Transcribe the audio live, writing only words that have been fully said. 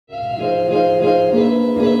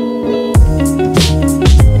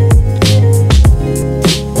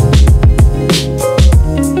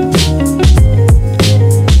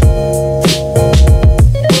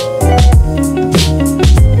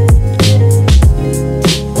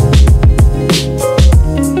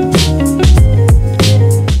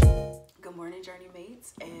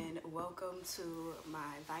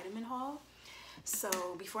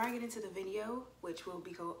before I get into the video, which will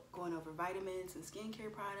be going over vitamins and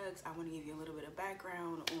skincare products, I want to give you a little bit of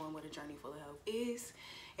background on what A Journey Full of Health is,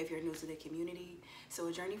 if you're new to the community. So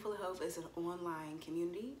A Journey Full of Health is an online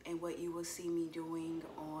community, and what you will see me doing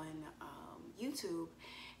on YouTube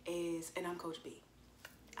is, and I'm Coach B.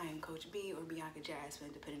 I am Coach B or Bianca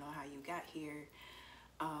Jasmine, depending on how you got here.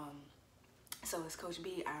 So as Coach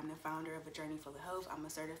B, I'm the founder of A Journey Full of Health. I'm a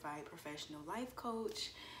certified professional life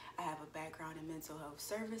coach. I have a background in mental health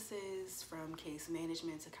services, from case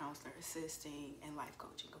management to counselor assisting and life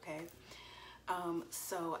coaching, okay?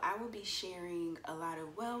 So I will be sharing a lot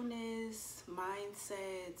of wellness,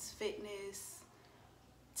 mindsets, fitness,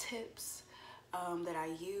 tips that I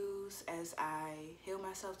use as I heal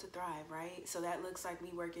myself to thrive, right? So that looks like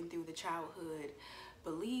me working through the childhood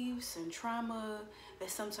beliefs and trauma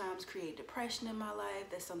that sometimes create depression in my life,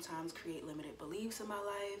 that sometimes create limited beliefs in my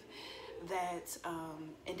life, that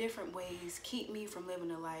in different ways keep me from living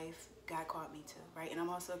the life God called me to, right? And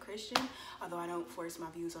I'm also a Christian, although I don't force my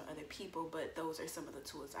views on other people, but those are some of the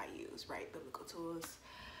tools I use, right? Biblical tools.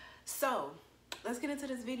 So let's get into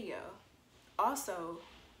this video. Also,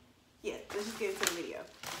 yeah, let's just get into the video.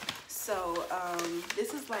 So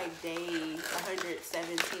this is like day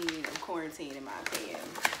 117 of quarantine, in my opinion.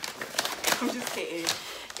 I'm just kidding.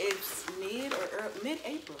 It's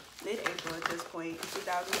mid-April at this point,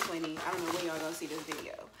 2020. I don't know when y'all gonna see this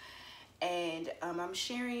video. And I'm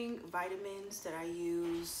sharing vitamins that I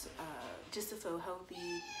use just to feel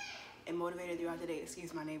healthy and motivated throughout the day.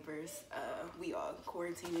 Excuse my neighbors. We all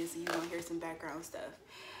quarantining, so you're gonna hear some background stuff.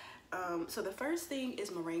 So the first thing is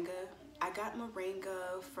Moringa. I got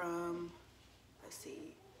Moringa from, let's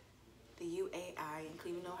see, the UAI in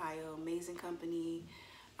Cleveland, Ohio. Amazing company,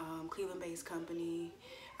 Cleveland-based company.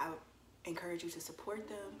 I encourage you to support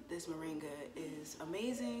them. This Moringa is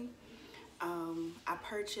amazing. I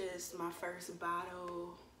purchased my first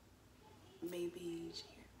bottle maybe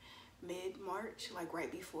mid-March, like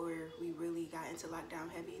right before we really got into lockdown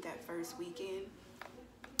heavy that first weekend.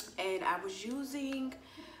 And I was using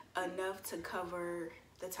enough to cover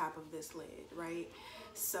the top of this lid, right?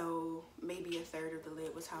 So maybe a third of the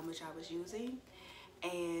lid was how much I was using.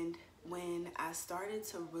 And when I started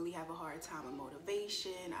to really have a hard time with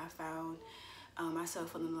motivation, I found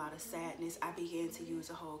myself feeling a lot of sadness, I began to use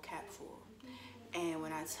a whole cap full. And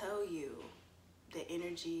when I tell you the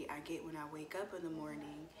energy I get when I wake up in the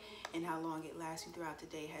morning and how long it lasts me throughout the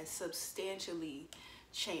day has substantially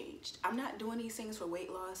changed. I'm not doing these things for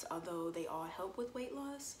weight loss, although they all help with weight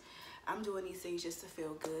loss. I'm doing these things just to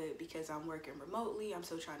feel good because I'm working remotely. I'm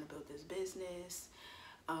still trying to build this business.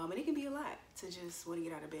 And it can be a lot to just want to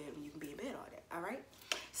get out of bed when you can be in bed all day, all right?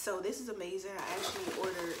 So this is amazing. I actually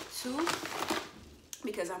ordered 2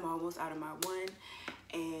 because I'm almost out of my 1.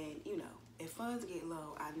 And, you know, if funds get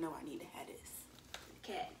low, I know I need to have this.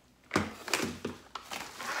 Okay.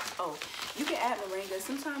 Oh, you can add Moringa.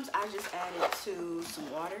 Sometimes I just add it to some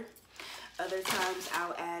water. Other times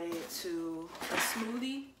I'll add it to a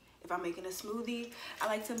smoothie. If I'm making a smoothie, I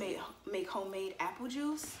like to make homemade apple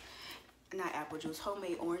juice. Not apple juice,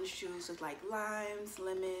 homemade orange juice with like limes,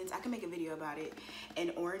 lemons. I can make a video about it.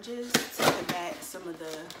 And oranges to combat some of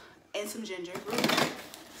the, and some ginger root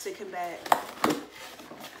to combat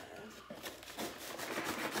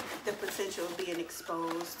the potential of being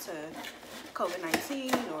exposed to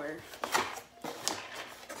COVID-19 or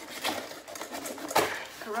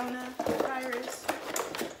coronavirus.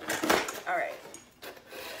 All right.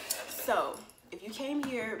 So if you came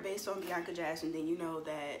here based on Bianca Jasmine, then you know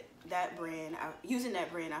that using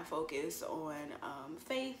that brand, I focus on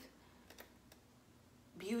faith,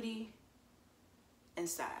 beauty, and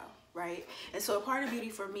style, right? And so a part of beauty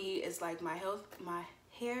for me is like my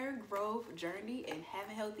hair growth journey and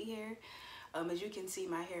having healthy hair. As you can see,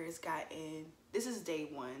 my hair has gotten, this is day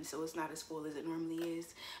 1, so it's not as full as it normally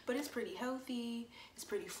is, but it's pretty healthy, it's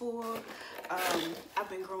pretty full. I've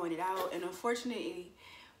been growing it out, and unfortunately,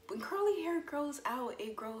 when curly hair grows out,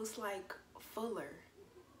 it grows like fuller.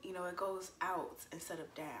 You know, it goes out instead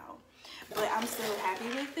of down. But I'm still happy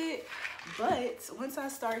with it. But once I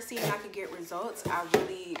start seeing I could get results, I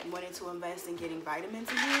really wanted to invest in getting vitamins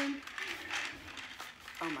again.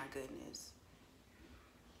 Oh my goodness.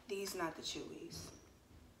 These not the chewies.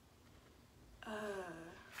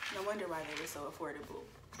 No wonder why they were so affordable.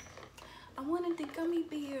 I wanted the gummy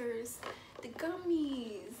bears. The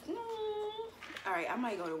gummies. No. All right, I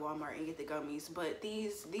might go to Walmart and get the gummies, but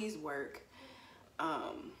these work.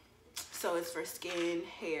 So it's for skin,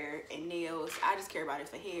 hair, and nails. I just care about it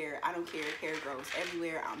for hair. I don't care if hair grows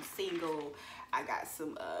everywhere. I'm single. I got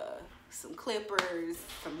some clippers,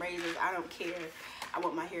 some razors. I don't care. I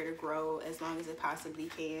want my hair to grow as long as it possibly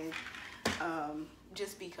can.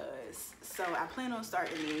 just because. So I plan on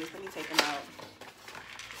starting these. Let me take them out.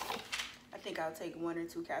 I think I'll take 1 or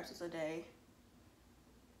 2 capsules a day.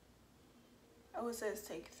 Oh, it says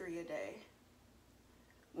take 3 a day.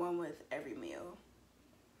 1 with every meal.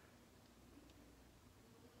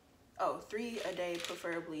 Oh, 3 a day,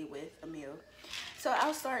 preferably with a meal. So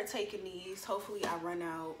I'll start taking these. Hopefully I run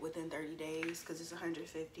out within 30 days because it's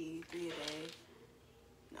 150, 3 a day.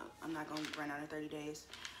 No, I'm not gonna run out in 30 days.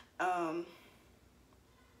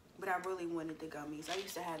 But I really wanted the gummies. I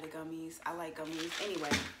used to have the gummies. I like gummies. Anyway,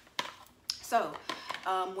 so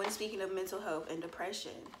when speaking of mental health and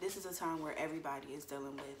depression, this is a time where everybody is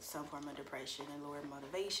dealing with some form of depression and lower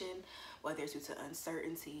motivation, whether it's due to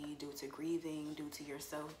uncertainty, due to grieving, due to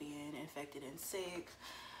yourself being infected and sick,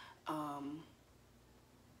 or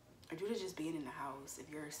due to just being in the house.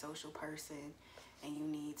 If you're a social person and you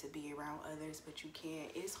need to be around others but you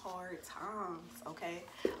can't, it's hard times, okay?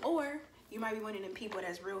 Or you might be one of them people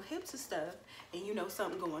that's real hip to stuff and you know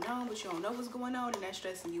something going on but you don't know what's going on, and that's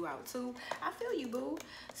stressing you out too. I feel you, boo.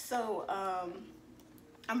 So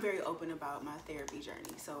I'm very open about my therapy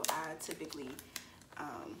journey. So I typically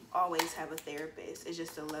always have a therapist. It's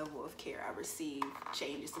just the level of care I receive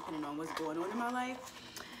changes depending on what's going on in my life.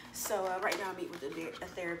 So right now I meet with a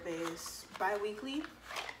therapist bi-weekly.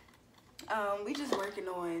 We just working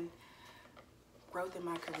on growth in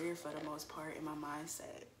my career for the most part, in my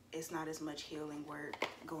mindset. It's not as much healing work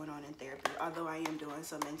going on in therapy, although I am doing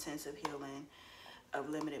some intensive healing of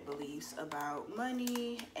limited beliefs about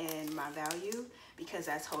money and my value, because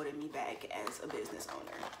that's holding me back as a business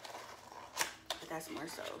owner. But that's more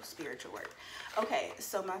so spiritual work. Okay,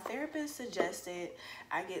 so my therapist suggested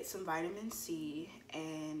I get some vitamin C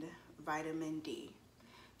and vitamin D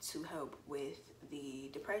to help with the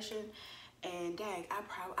depression. And dang,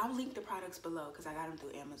 I'll link the products below because I got them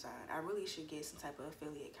through Amazon. I really should get some type of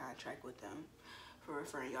affiliate contract with them for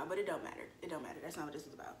referring y'all, but it don't matter. It don't matter. That's not what this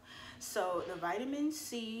is about. So the vitamin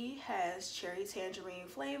C has cherry tangerine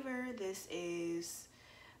flavor. This is,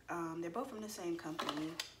 they're both from the same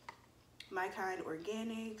company, MyKind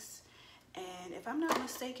Organics. And if I'm not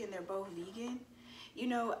mistaken, they're both vegan. You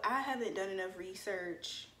know, I haven't done enough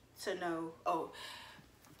research to know, oh,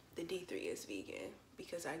 the D3 is vegan,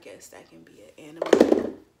 because I guess that can be an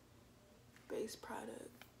animal-based product.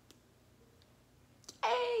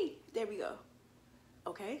 Hey, there we go.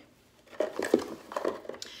 Okay.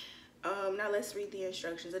 Now let's read the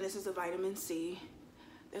instructions. And this is a vitamin C.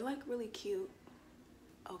 They're like really cute.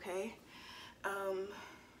 Okay.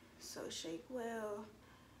 So shake well.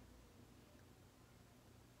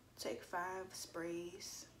 Take 5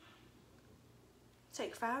 sprays.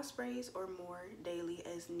 Take 5 sprays or more daily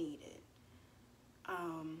as needed.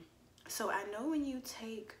 So I know when you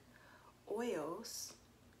take oils,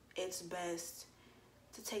 it's best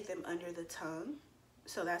to take them under the tongue.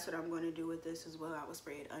 So that's what I'm going to do with this as well. I will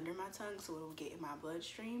spray it under my tongue so it will get in my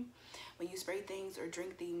bloodstream. When you spray things or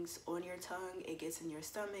drink things on your tongue, it gets in your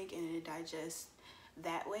stomach and it digests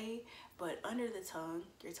that way. But under the tongue,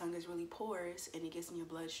 your tongue is really porous and it gets in your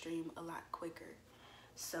bloodstream a lot quicker.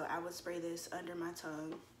 So I would spray this under my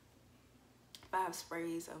tongue. 5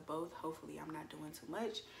 sprays of both. Hopefully I'm not doing too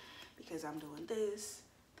much because I'm doing this,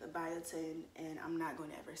 the biotin, and I'm not going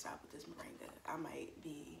to ever stop with this Moringa. I might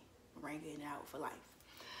be Moringa-ing out for life.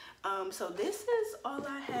 So this is all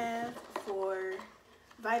I have for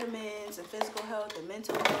vitamins and physical health and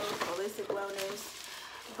mental health, holistic wellness.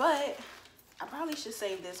 But I probably should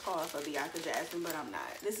save this haul for Bianca Jasmine, but I'm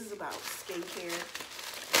not. This is about skincare.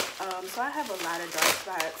 So I have a lot of dark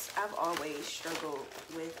spots. I've always struggled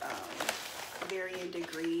with varying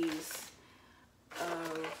degrees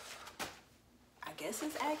of, I guess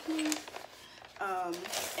it's acne.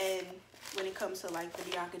 And when it comes to like the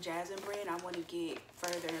Bianca Jasmine brand, I want to get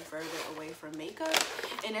further and further away from makeup.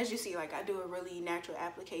 And as you see, like I do a really natural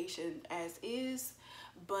application as is.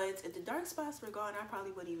 But if the dark spots were gone, I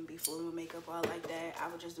probably wouldn't even be fooling with makeup all like that. I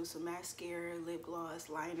would just do some mascara, lip gloss,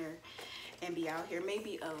 liner, and be out here.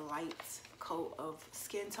 Maybe a light coat of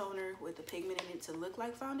skin toner with the pigment in it to look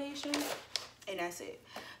like foundation. And that's it.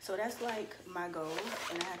 So that's like my goal.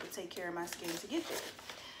 And I have to take care of my skin to get there.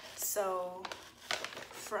 So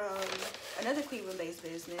from another Cleveland-based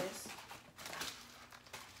business,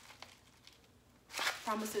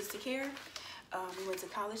 Promises to Care. We went to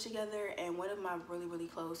college together, and one of my really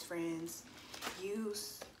close friends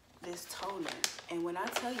used this toner. And when I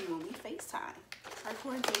tell you, when we FaceTime, our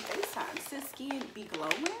quarantine FaceTime, sis skin be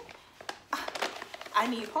glowing. I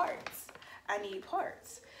need parts. I need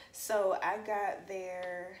parts. So I got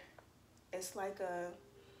their, it's like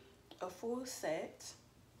a full set.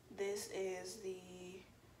 This is the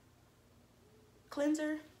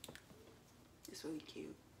cleanser. It's really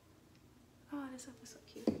cute. Oh, this stuff is so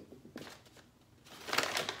cute.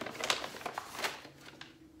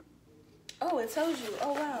 Oh, it tells you.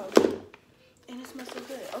 Oh, wow. And it smells so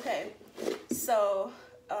good. Okay, so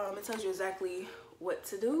it tells you exactly what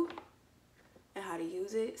to do and how to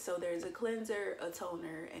use it. So there's a cleanser, a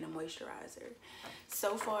toner, and a moisturizer.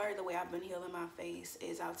 So far, the way I've been healing my face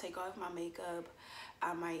is I'll take off my makeup.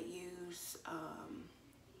 I might use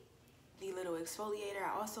the little exfoliator.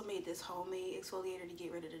 I also made this homemade exfoliator to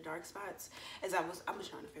get rid of the dark spots, as I'm just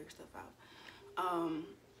trying to figure stuff out.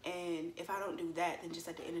 And if I don't do that, then just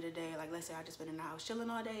at the end of the day, like let's say I just been in the house chilling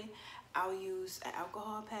all day, I'll use an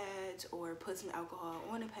alcohol pad or put some alcohol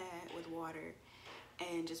on a pad with water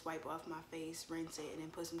and just wipe off my face, rinse it, and then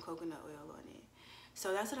put some coconut oil on it.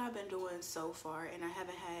 So that's what I've been doing so far, and I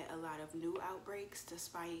haven't had a lot of new outbreaks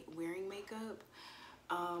despite wearing makeup.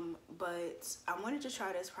 But I wanted to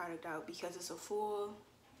try this product out because it's a full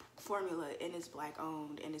formula and it's Black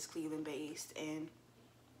owned and it's Cleveland based, and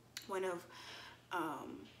one of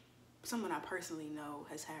someone I personally know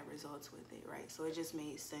has had results with it, right? So it just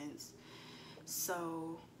made sense.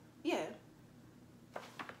 So yeah,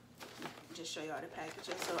 just show y'all the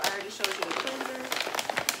packaging. So I already showed you the cleanser.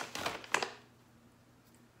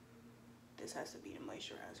 This has to be the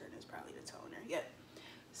moisturizer, and it's probably the toner. Yep,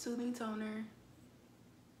 soothing toner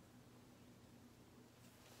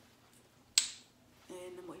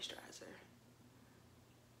and the moisturizer.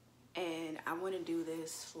 And I want to do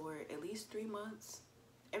this for at least 3 months.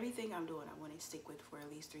 Everything I'm doing, I want to stick with for at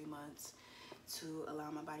least 3 months to allow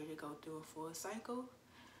my body to go through a full cycle.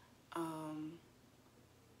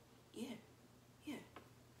 Yeah.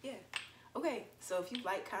 Okay, so if you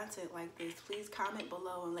like content like this, please comment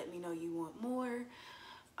below and let me know you want more.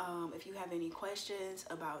 If you have any questions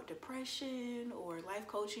about depression or life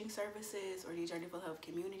coaching services or the Journey for Health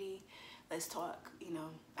community, let's talk. You know,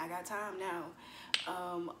 I got time now.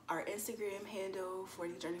 Our Instagram handle for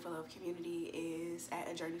the Journey for Health community is at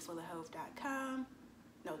ajourneyfulofhealth.com.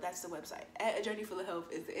 No, that's the website. At A Journey Full of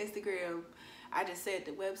Health is the Instagram. I just said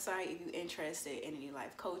the website if you're interested in any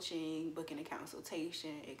life coaching, booking a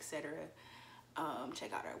consultation, etc.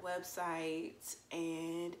 Check out our website.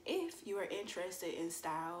 And if you are interested in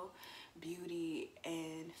style, beauty,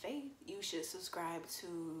 and faith, you should subscribe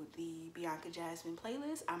to the Bianca Jasmine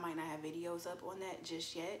playlist. I might not have videos up on that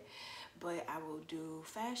just yet, but I will do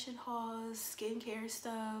fashion hauls, skincare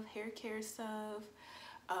stuff, hair care stuff,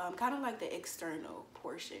 kind of like the external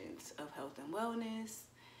portions of health and wellness.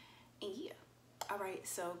 And yeah, all right,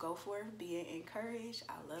 so go forth, being encouraged.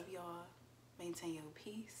 I love y'all. Maintain your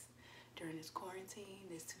peace during this quarantine.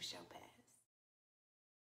 This too shall pass.